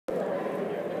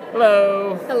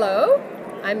Hello. Hello,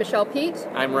 I'm Michelle Pete,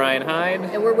 I'm Ryan Hyde.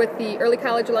 and we're with the Early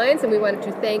College Alliance, and we wanted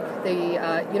to thank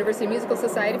the University Musical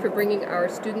Society for bringing our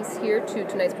students here to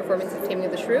tonight's performance of Taming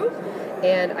of the Shrew.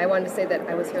 And I wanted to say that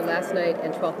I was here last night,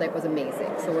 and 12th night was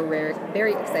amazing, so we're very,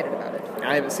 very excited about it.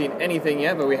 I haven't seen anything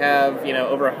yet, but we have,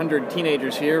 over 100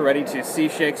 teenagers here ready to see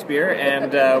Shakespeare,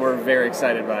 and we're very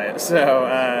excited by it.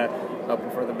 So,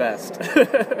 hoping for the best.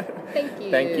 Thank you.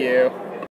 Thank you.